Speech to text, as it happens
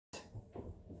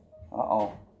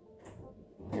Uh-oh.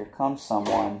 Here comes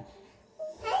someone.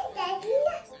 Hi, Daddy.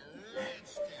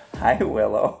 Hi,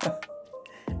 Willow.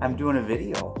 I'm doing a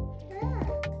video.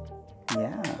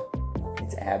 Yeah.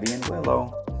 It's Abby and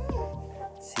Willow.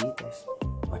 See, there's...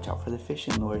 Watch out for the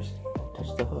fishing lures.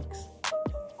 Touch the hooks.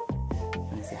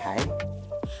 Want to say hi?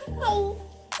 Hi.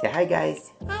 Say hi,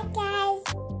 guys. Hi, guys.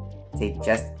 Say,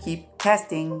 just keep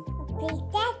casting. Peace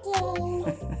out.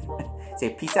 Say,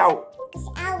 peace out. Peace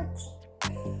out.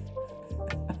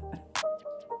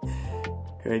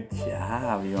 Good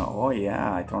job. Oh,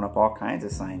 yeah. I thrown up all kinds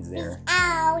of signs there. Peace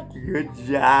out. Good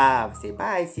job. Say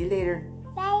bye. See you later.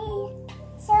 Bye.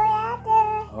 See you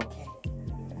later. Okay.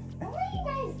 What are you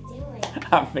guys doing?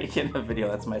 I'm making a video.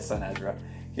 That's my son, Ezra.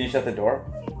 Can you shut the door?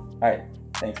 All right.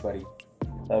 Thanks, buddy.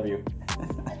 Love you.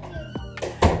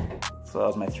 So that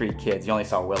was my 3 kids. You only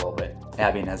saw Willow, but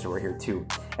Abby and Ezra were here too.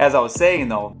 As I was saying,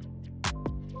 though.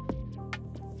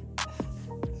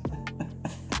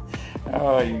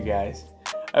 Oh, you guys.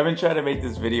 I've been trying to make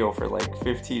this video for like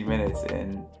 15 minutes,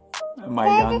 and my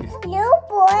youngest... New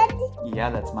board. Yeah,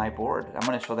 that's my board. I'm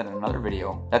going to show that in another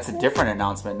video. That's a different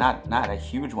announcement. Not a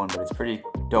huge one, but it's pretty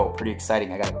dope, pretty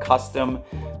exciting. I got a custom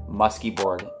musky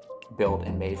board built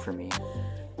and made for me.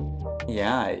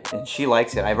 Yeah, and she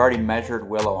likes it. I've already measured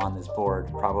Willow on this board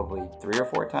probably 3 or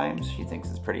 4 times. She thinks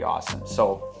it's pretty awesome.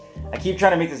 So I keep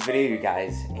trying to make this video, you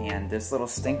guys, and this little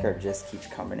stinker just keeps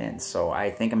coming in. So I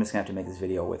think I'm just going to have to make this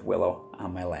video with Willow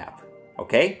on my lap.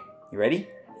 Okay? You ready?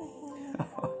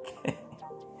 Okay.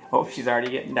 Oh, she's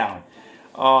already getting down.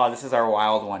 Oh, this is our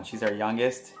wild one. She's our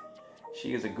youngest.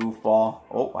 She is a goofball.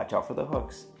 Oh, watch out for the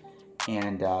hooks.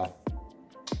 And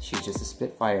she's just a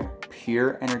spitfire.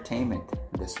 Pure entertainment,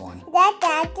 this one.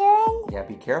 That doing? Yeah,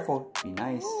 be careful. Be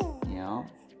nice. Yeah.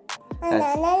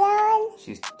 Another one.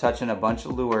 She's touching a bunch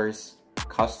of lures.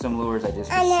 Custom lures I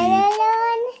just Another received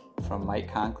one. from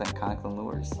Mike Conklin, Conklin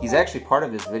Lures. He's actually part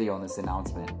of this video and this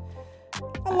announcement.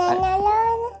 Another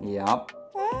one. Yep.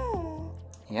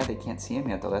 Yeah, they can't see him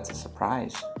yet, though. That's a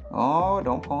surprise. Oh,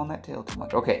 don't pull on that tail too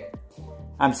much. Okay.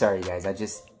 I'm sorry, you guys. I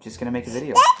just gonna make a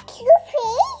video. That cute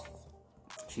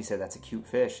fish. She said that's a cute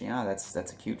fish. Yeah, that's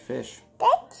a cute fish.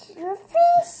 That cute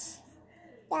fish.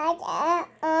 That's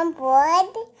on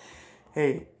board.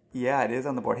 Hey, yeah, it is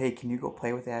on the board. Hey, can you go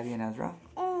play with Abby and Ezra?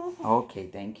 Okay,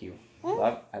 thank you.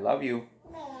 I love you.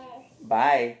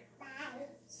 Bye. Bye.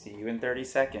 See you in 30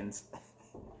 seconds.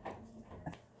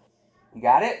 You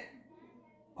got it?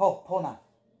 Pull now.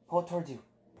 Pull it towards you.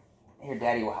 Here,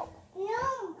 Daddy will help. No,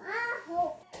 I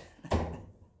hope.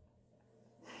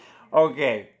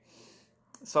 Okay.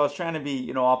 So I was trying to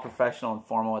be, all professional and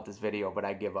formal with this video, but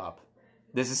I give up.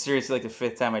 This is seriously like the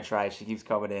 5th time I try. She keeps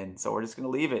coming in. So we're just going to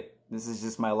leave it. This is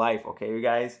just my life, okay, you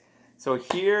guys? So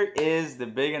here is the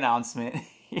big announcement.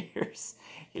 This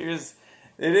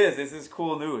is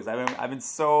cool news. I've been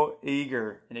so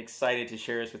eager and excited to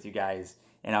share this with you guys.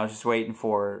 And I was just waiting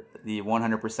for the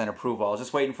 100% approval. I was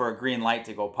just waiting for a green light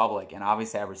to go public. And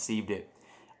obviously I received it.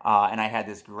 And I had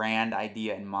this grand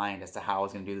idea in mind as to how I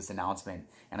was going to do this announcement.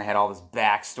 And I had all this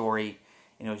backstory.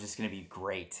 And it was just going to be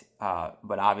great.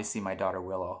 But obviously my daughter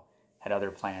Willow had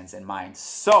other plans in mind.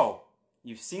 So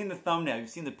you've seen the thumbnail. You've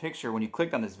seen the picture when you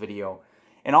clicked on this video.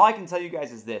 And all I can tell you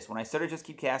guys is this. When I started Just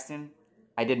Keep Casting,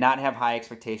 I did not have high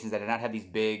expectations. I did not have these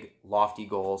big, lofty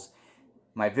goals.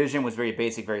 My vision was very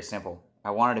basic, very simple. I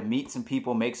wanted to meet some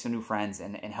people, make some new friends,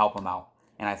 and help them out.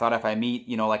 And I thought if I meet,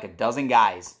 like a dozen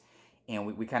guys,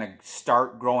 and we kind of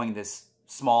start growing this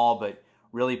small but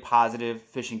really positive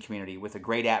fishing community with a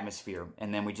great atmosphere,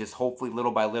 and then we just hopefully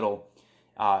little by little,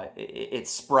 it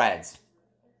spreads.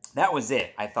 That was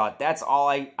it. I thought that's all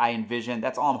I envisioned.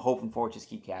 That's all I'm hoping for. Just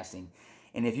keep casting.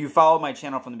 And if you followed my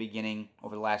channel from the beginning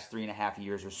over the last 3.5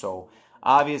 years or so,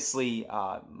 obviously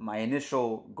my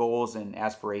initial goals and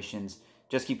aspirations,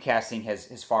 Just Keep Casting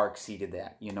has far exceeded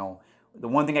that. The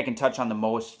one thing I can touch on the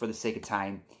most for the sake of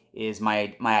time is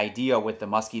my idea with the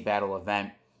Muskie Battle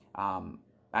event.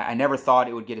 I never thought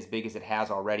it would get as big as it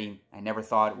has already. I never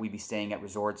thought we'd be staying at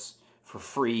resorts for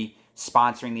free,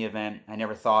 sponsoring the event. I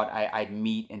never thought I'd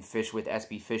meet and fish with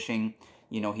SB Fishing.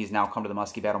 He's now come to the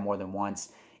Muskie Battle more than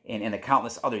once. And the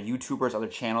countless other YouTubers, other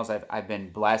channels I've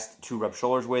been blessed to rub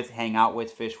shoulders with, hang out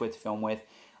with, fish with, film with.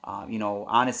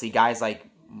 Honestly, guys like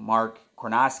Mark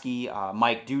Kornoski,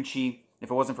 Mike Ducci.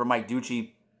 If it wasn't for Mike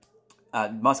Ducci,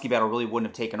 Muskie Battle really wouldn't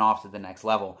have taken off to the next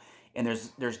level. And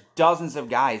there's dozens of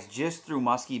guys just through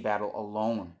Muskie Battle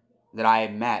alone that I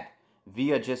have met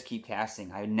via Just Keep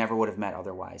Casting. I never would have met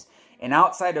otherwise. And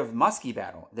outside of Muskie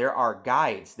Battle, there are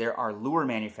guides, there are lure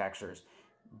manufacturers,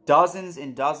 dozens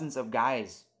and dozens of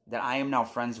guys that I am now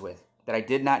friends with that I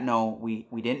did not know. We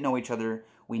didn't know each other.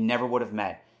 We never would have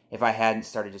met. if I hadn't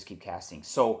started Just Keep Casting.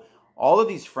 So all of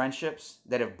these friendships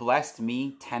that have blessed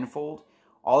me tenfold,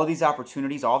 all of these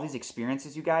opportunities, all these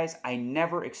experiences, you guys, I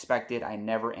never expected, I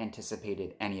never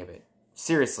anticipated any of it.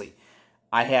 Seriously,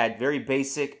 I had very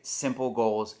basic, simple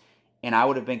goals, and I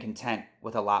would have been content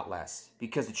with a lot less.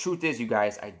 Because the truth is, you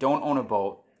guys, I don't own a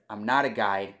boat. I'm not a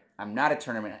guide. I'm not a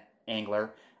tournament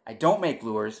angler. I don't make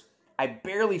lures. I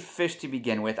barely fish to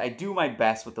begin with. I do my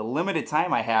best with the limited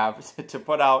time I have to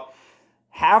put out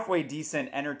halfway decent,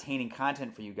 entertaining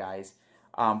content for you guys.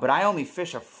 But I only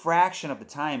fish a fraction of the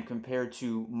time compared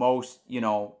to most,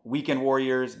 weekend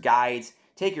warriors, guides.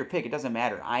 Take your pick. It doesn't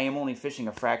matter. I am only fishing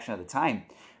a fraction of the time.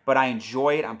 But I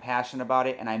enjoy it, I'm passionate about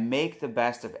it, and I make the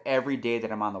best of every day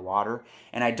that I'm on the water,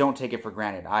 and I don't take it for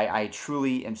granted. I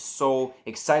truly am so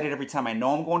excited every time I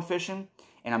know I'm going fishing,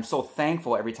 and I'm so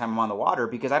thankful every time I'm on the water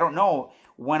because I don't know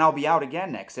when I'll be out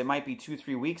again next. It might be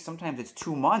 2-3 weeks. Sometimes it's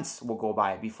 2 months will go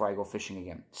by before I go fishing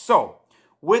again. So,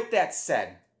 with that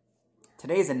said,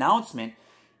 today's announcement,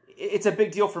 it's a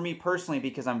big deal for me personally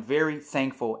because I'm very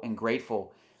thankful and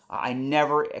grateful. I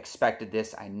never expected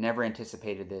this. I never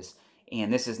anticipated this.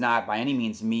 And this is not by any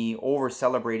means me over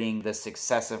celebrating the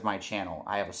success of my channel.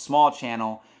 I have a small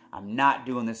channel. I'm not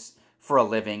doing this for a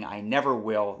living. I never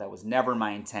will. That was never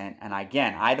my intent. And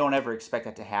again, I don't ever expect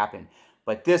that to happen.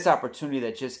 But this opportunity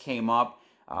that just came up,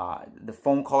 the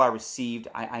phone call I received,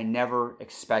 I never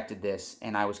expected this.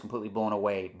 And I was completely blown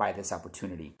away by this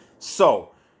opportunity.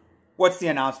 So, what's the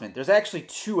announcement? There's actually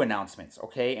 2 announcements,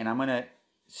 okay? And I'm going to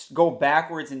go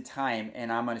backwards in time,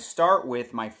 and I'm going to start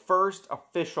with my first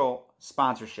official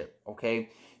sponsorship, okay?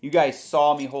 You guys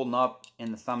saw me holding up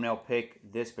in the thumbnail pic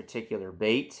this particular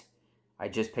bait I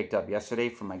just picked up yesterday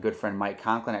from my good friend Mike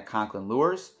Conklin at Conklin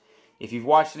Lures. If you've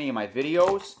watched any of my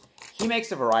videos, he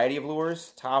makes a variety of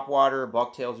lures, topwater,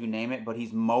 bucktails, you name it, but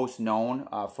he's most known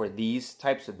for these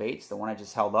types of baits. The one I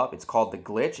just held up, it's called the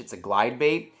Glitch. It's a glide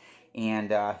bait,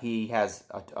 and he has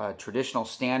a traditional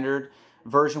standard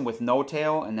version with no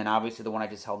tail, and then obviously the one I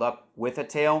just held up with a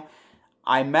tail.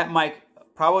 I met Mike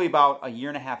probably about 1.5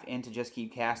 years into Just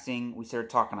Keep Casting. We started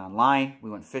talking online.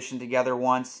 We went fishing together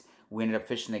once. We ended up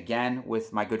fishing again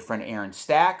with my good friend Aaron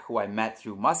Stack, who I met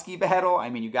through Muskie Battle. I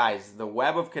mean, you guys, the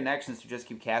web of connections to Just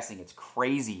Keep Casting, it's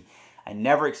crazy. I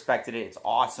never expected it. It's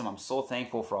awesome. I'm so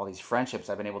thankful for all these friendships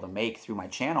I've been able to make through my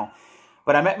channel.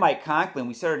 But I met Mike Conklin.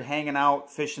 We started hanging out,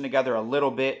 fishing together a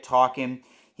little bit, talking.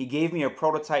 He gave me a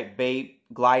prototype bait,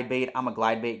 glide bait. I'm a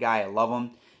glide bait guy. I love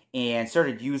them. And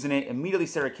started using it. Immediately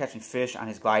started catching fish on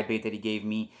his glide bait that he gave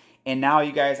me. And now,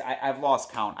 you guys, I've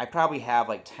lost count. I probably have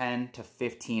like 10 to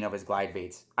 15 of his glide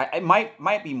baits. I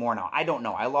might be more now. I don't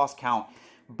know. I lost count.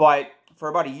 But for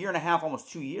about 1.5 years,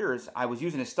 almost 2 years, I was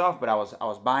using his stuff, but I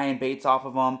was buying baits off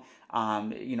of him.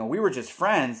 We were just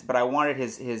friends, but I wanted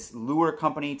his lure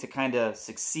company to kind of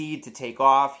succeed, to take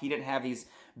off. He didn't have these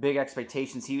big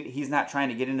expectations. He's not trying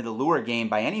to get into the lure game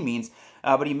by any means,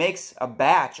 but he makes a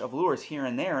batch of lures here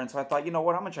and there. And so I thought, you know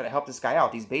what, I'm going to try to help this guy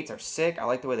out. These baits are sick. I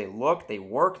like the way they look. They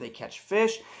work. They catch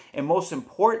fish. And most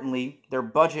importantly, they're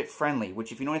budget friendly,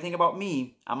 which if you know anything about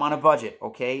me, I'm on a budget,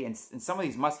 okay? And some of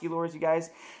these musky lures, you guys,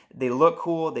 they look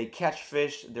cool. They catch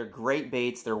fish. They're great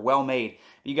baits. They're well made.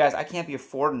 But you guys, I can't be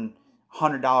affording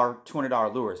 $100,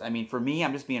 $200 lures. I mean, for me,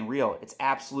 I'm just being real. It's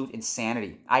absolute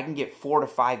insanity. I can get 4 to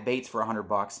 5 baits for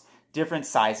 $100, different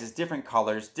sizes, different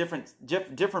colors,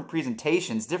 different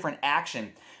presentations, different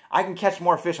action. I can catch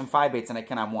more fish on 5 baits than I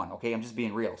can on 1, okay? I'm just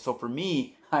being real. So for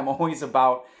me, I'm always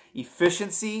about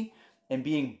efficiency and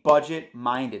being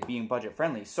budget-minded, being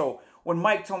budget-friendly. So when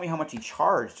Mike told me how much he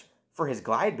charged for his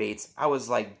glide baits, I was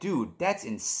like, dude, that's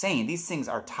insane. These things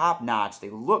are top-notch. They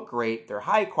look great. They're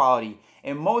high quality.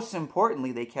 And most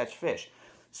importantly, they catch fish.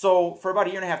 So for about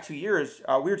 1.5 years, 2 years,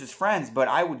 we were just friends, but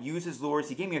I would use his lures.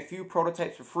 He gave me a few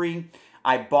prototypes for free.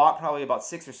 I bought probably about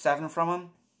 6 or 7 from him.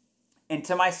 And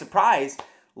to my surprise,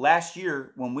 last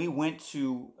year when we went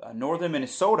to northern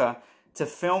Minnesota to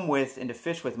film with and to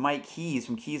fish with Mike Keys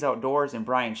from Keys Outdoors and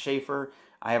Brian Schaefer,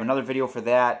 I have another video for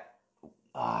that.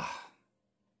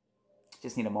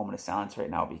 Just need a moment of silence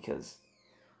right now because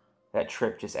that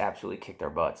trip just absolutely kicked our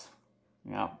butts.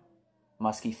 Yeah.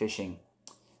 Muskie fishing.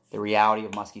 The reality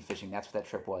of muskie fishing. That's what that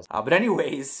trip was. But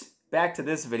anyways, back to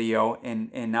this video.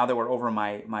 And now that we're over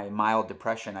my mild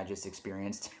depression I just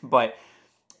experienced. But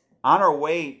on our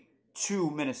way to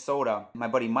Minnesota, my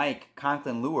buddy Mike,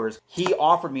 Conklin Lures, he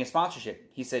offered me a sponsorship.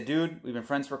 He said, dude, we've been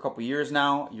friends for a couple years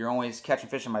now. You're always catching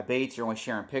fish on my baits. You're always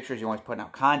sharing pictures. You're always putting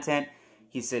out content.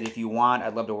 He said, if you want,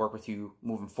 I'd love to work with you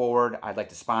moving forward. I'd like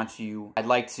to sponsor you. I'd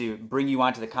like to bring you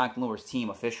onto the Conklin Lures team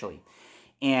officially.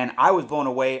 And I was blown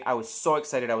away. I was so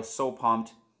excited. I was so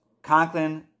pumped.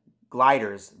 Conklin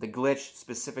gliders, the Glitch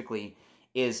specifically,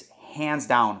 is hands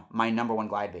down my #1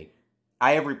 glide bait.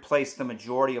 I have replaced the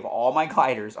majority of all my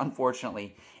gliders,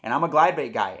 unfortunately, and I'm a glide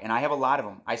bait guy, and I have a lot of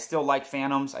them. I still like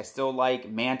Phantoms, I still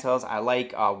like Mantas, I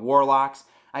like Warlocks.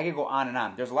 I could go on and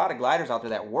on. There's a lot of gliders out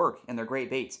there that work, and they're great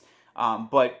baits.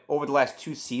 But over the last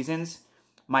 2 seasons,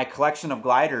 my collection of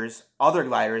gliders, other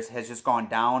gliders, has just gone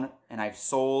down, and I've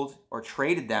sold or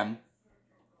traded them,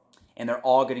 and they're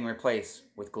all getting replaced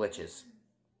with Glitches.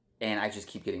 And I just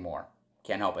keep getting more.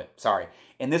 Can't help it. Sorry.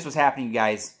 And this was happening, you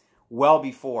guys, well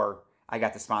before I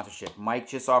got the sponsorship. Mike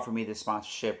just offered me this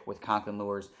sponsorship with Conklin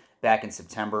Lures back in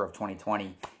September of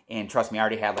 2020. And trust me, I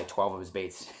already had like 12 of his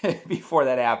baits before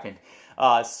that happened.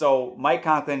 So Mike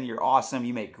Conklin, you're awesome.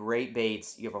 You make great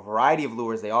baits. You have a variety of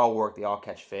lures. They all work. They all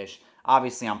catch fish.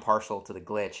 Obviously, I'm partial to the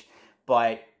Glitch.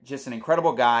 But just an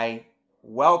incredible guy.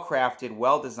 Well-crafted,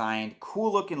 well-designed,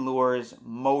 cool-looking lures.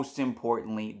 Most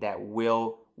importantly, that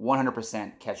will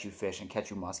 100% catch you fish and catch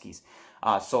you muskies.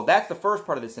 So that's the first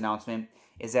part of this announcement,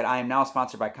 is that I am now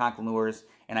sponsored by Conklin Lures,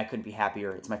 and I couldn't be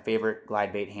happier. It's my favorite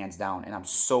glide bait, hands down, and I'm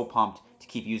so pumped to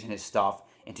keep using his stuff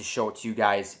and to show it to you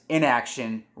guys in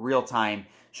action, real time,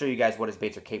 show you guys what his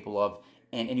baits are capable of.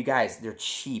 And you guys, they're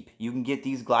cheap. You can get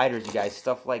these gliders, you guys,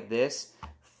 stuff like this,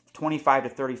 25 to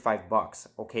 35 bucks.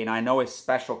 Okay, now I know his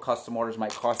special custom orders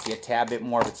might cost you a tad bit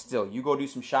more, but still, you go do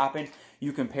some shopping,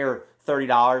 you compare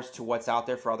 $30 to what's out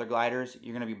there for other gliders,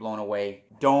 you're going to be blown away.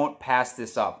 Don't pass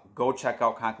this up. Go check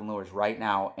out Conklin Lures right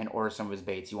now and order some of his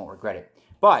baits. You won't regret it.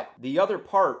 But the other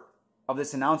part of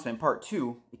this announcement, part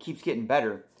 2, it keeps getting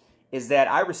better, is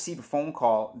that I received a phone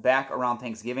call back around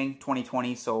Thanksgiving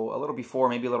 2020, so a little before,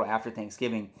 maybe a little after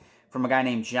Thanksgiving, from a guy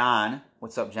named John.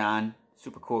 What's up, John?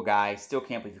 Super cool guy. Still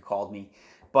can't believe you called me.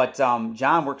 But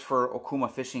John works for Okuma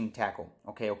Fishing Tackle,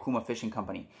 okay, Okuma Fishing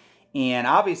Company. And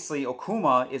obviously,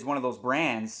 Okuma is one of those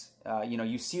brands. You know,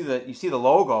 you see the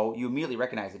logo, you immediately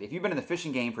recognize it. If you've been in the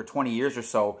fishing game for 20 years or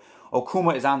so,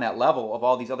 Okuma is on that level of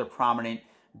all these other prominent,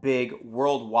 big,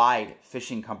 worldwide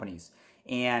fishing companies.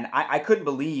 And I couldn't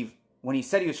believe when he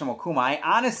said he was from Okuma. I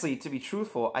honestly, to be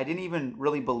truthful, I didn't even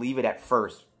really believe it at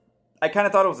first. I kind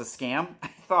of thought it was a scam. I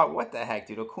thought, what the heck,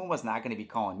 dude? Okuma's not going to be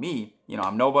calling me. You know,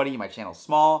 I'm nobody. My channel's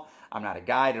small. I'm not a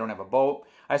guide. I don't have a boat.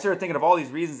 I started thinking of all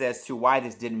these reasons as to why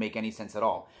this didn't make any sense at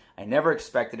all. I never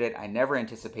expected it. I never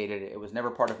anticipated it. It was never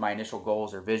part of my initial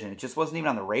goals or vision. It just wasn't even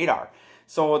on the radar.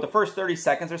 So the first 30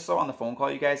 seconds or so on the phone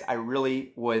call, you guys, I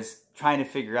really was trying to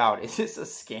figure out, is this a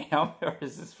scam or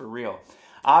is this for real?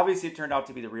 Obviously, it turned out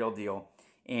to be the real deal.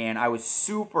 And I was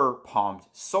super pumped,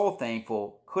 so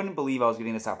thankful, couldn't believe I was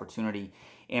getting this opportunity.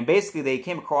 And basically, they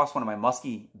came across one of my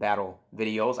muskie battle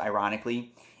videos,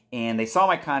 ironically, and they saw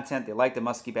my content. They liked the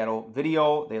muskie battle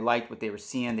video. They liked what they were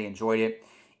seeing. They enjoyed it.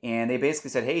 And they basically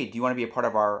said, hey, do you want to be a part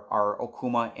of our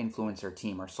Okuma influencer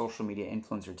team, our social media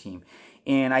influencer team?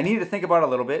 And I needed to think about it a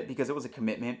little bit because it was a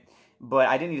commitment, but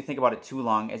I didn't need to think about it too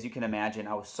long. As you can imagine,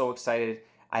 I was so excited,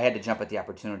 I had to jump at the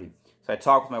opportunity. So I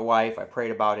talked with my wife. I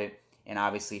prayed about it. And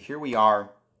obviously, here we are.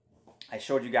 I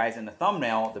showed you guys in the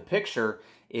thumbnail, the picture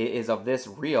is of this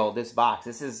reel, this box.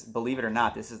 This is, believe it or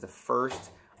not, this is the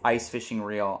first ice fishing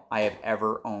reel I have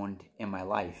ever owned in my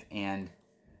life. And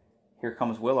here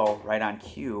comes Willow right on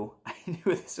cue. I knew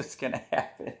this was going to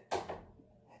happen.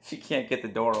 She can't get the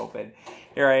door open.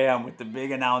 Here I am with the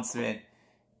big announcement.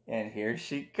 And here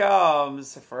she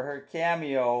comes for her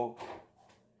cameo.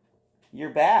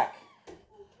 You're back.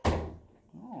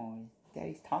 Oh,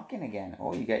 Daddy's talking again.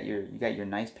 Oh, you got your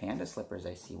nice panda slippers,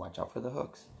 I see. Watch out for the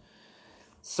hooks.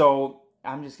 So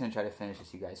I'm just gonna try to finish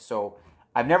this, you guys. So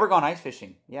I've never gone ice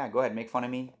fishing. Yeah, go ahead, make fun of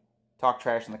me, talk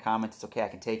trash in the comments. It's okay, I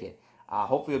can take it.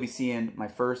 Hopefully you'll be seeing my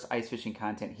first ice fishing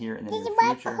content here in the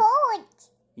near future. Coat.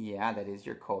 Yeah, that is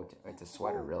your coat. It's a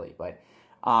sweater, really. But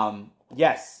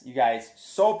yes, you guys,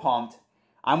 so pumped.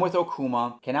 I'm with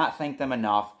Okuma. Cannot thank them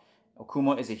enough.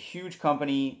 Okuma is a huge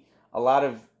company. A lot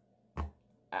of,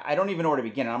 I don't even know where to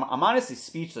begin. I'm honestly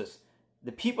speechless.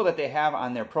 The people that they have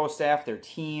on their pro staff, their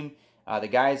team, the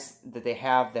guys that they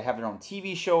have their own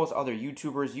TV shows, other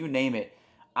YouTubers, you name it.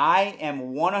 I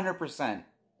am 100%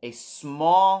 a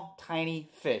small, tiny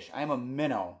fish. I am a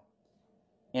minnow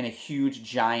in a huge,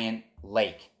 giant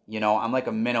lake. You know, I'm like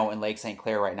a minnow in Lake St.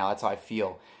 Clair right now. That's how I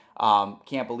feel.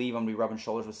 Can't believe I'm going to be rubbing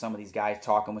shoulders with some of these guys,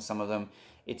 talking with some of them.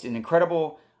 It's an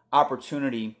incredible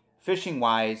opportunity,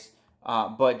 fishing-wise,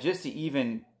 but just to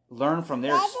even learn from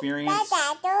their experience.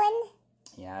 That's done.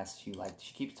 Yes,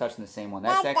 she keeps touching the same one.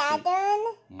 That's actually, done.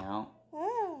 you know.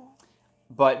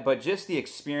 But just the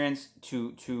experience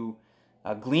to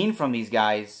glean from these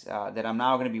guys that I'm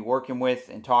now going to be working with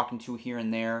and talking to here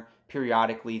and there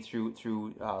periodically through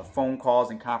phone calls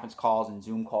and conference calls and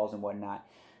Zoom calls and whatnot.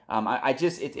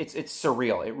 It's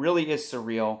surreal. It really is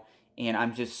surreal. And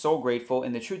I'm just so grateful.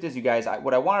 And the truth is, you guys,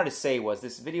 what I wanted to say was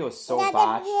this video is so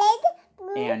botched.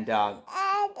 And that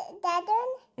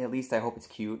one? at least I hope it's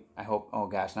cute. I hope, oh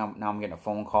gosh, now I'm getting a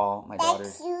phone call. My daughter's.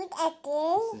 That's cute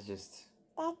again. This is just.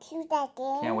 That's cute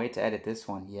again. Can't wait to edit this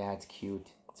one. Yeah, it's cute.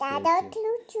 That's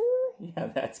cute too. Yeah,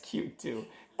 that's cute too.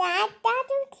 That's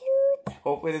cute.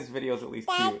 Hopefully this video is at least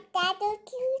cute. That's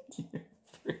cute.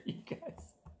 For you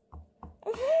guys.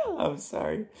 I'm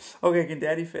sorry. Okay, can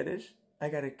Daddy finish?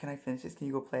 Can I finish this? Can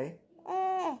you go play?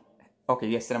 Okay,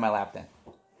 you gotta sit on my lap then.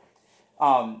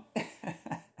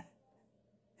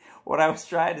 What I was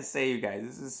trying to say, you guys,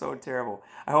 this is so terrible.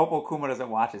 I hope Okuma doesn't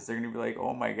watch this. They're gonna be like,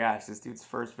 oh my gosh, this dude's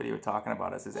first video talking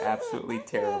about us is absolutely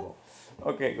terrible.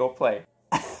 Okay, go play.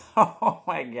 Oh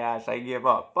my gosh, I give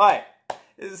up. But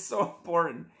this is so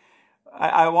important.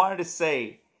 I wanted to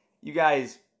say, you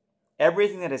guys,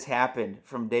 everything that has happened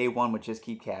from day one with Just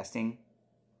Keep Casting,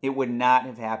 it would not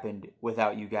have happened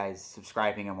without you guys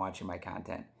subscribing and watching my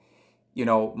content. You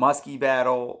know, Muskie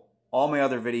Battle, all my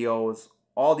other videos,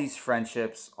 all these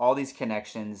friendships, all these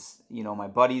connections, you know, my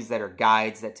buddies that are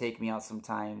guides that take me out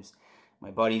sometimes, my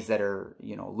buddies that are,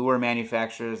 you know, lure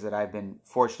manufacturers that I've been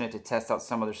fortunate to test out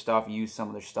some of their stuff, use some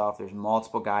of their stuff. There's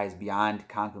multiple guys beyond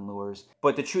Conklin Lures.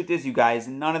 But the truth is, you guys,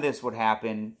 none of this would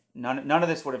happen. None of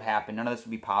this would have happened. None of this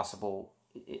would be possible.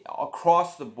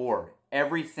 Across the board,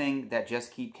 everything that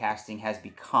Just Keep Casting has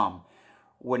become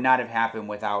would not have happened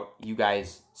without you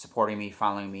guys supporting me,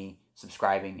 following me,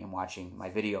 subscribing, and watching my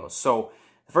videos. So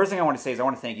the first thing I want to say is I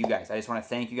want to thank you guys. I just want to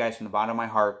thank you guys from the bottom of my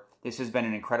heart. This has been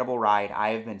an incredible ride. I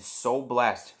have been so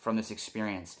blessed from this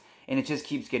experience, and it just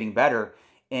keeps getting better.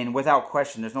 And without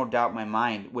question, there's no doubt in my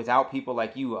mind, without people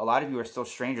like you, a lot of you are still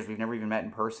strangers. We've never even met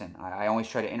in person. I always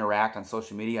try to interact on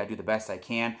social media. I do the best I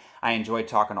can. I enjoy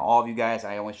talking to all of you guys.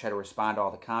 I always try to respond to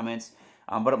all the comments.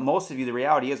 But most of you, the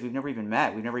reality is we've never even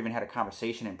met. We've never even had a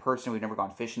conversation in person. We've never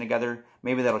gone fishing together.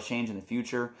 Maybe that'll change in the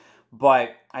future.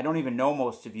 But I don't even know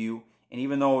most of you. And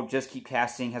even though Just Keep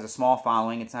Casting has a small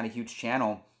following, it's not a huge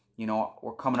channel. You know,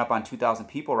 we're coming up on 2,000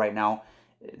 people right now.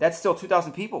 That's still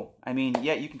 2,000 people. I mean,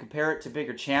 yeah, you can compare it to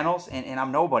bigger channels, and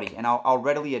I'm nobody. And I'll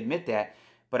readily admit that.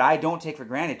 But I don't take for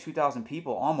granted 2,000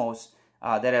 people almost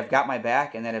that have got my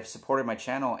back and that have supported my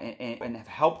channel and have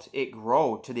helped it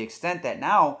grow to the extent that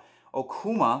now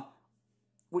Okuma,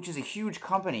 which is a huge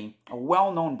company, a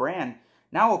well-known brand,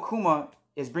 now Okuma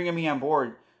is bringing me on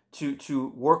board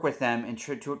to work with them and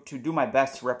to do my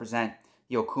best to represent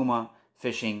the Okuma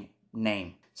fishing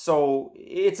name. So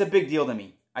it's a big deal to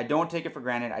me. I don't take it for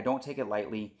granted. I don't take it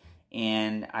lightly.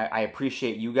 And I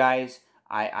appreciate you guys.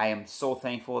 I am so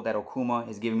thankful that Okuma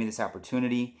has given me this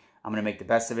opportunity. I'm going to make the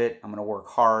best of it. I'm going to work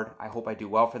hard. I hope I do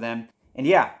well for them. And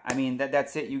yeah, I mean,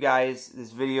 that's it, you guys.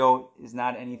 This video is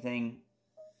not anything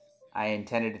I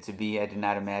intended it to be. I did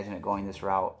not imagine it going this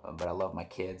route, but I love my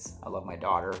kids. I love my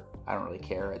daughter. I don't really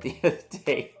care at the end of the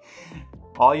day.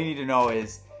 All you need to know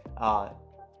is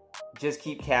Just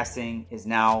Keep Casting is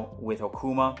now with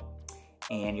Okuma,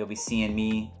 and you'll be seeing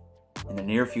me in the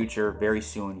near future, very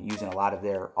soon, using a lot of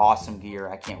their awesome gear.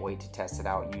 I can't wait to test it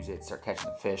out, use it, start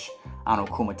catching the fish on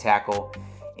Okuma tackle.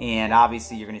 And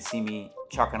obviously, you're going to see me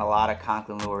chucking a lot of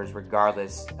Conklin lures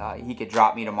regardless. He could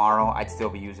drop me tomorrow. I'd still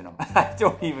be using them. I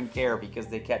don't even care because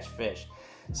they catch fish.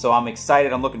 So I'm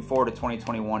excited. I'm looking forward to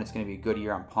 2021. It's going to be a good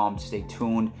year. I'm pumped. Stay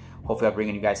tuned. Hopefully, I'll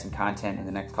bring you guys some content in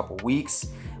the next couple weeks.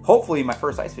 Hopefully, my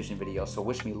first ice fishing video. So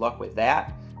wish me luck with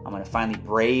that. I'm going to finally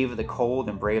brave the cold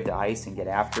and brave the ice and get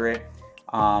after it.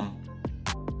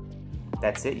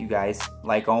 That's it, you guys.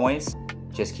 Like always,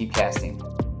 just keep casting.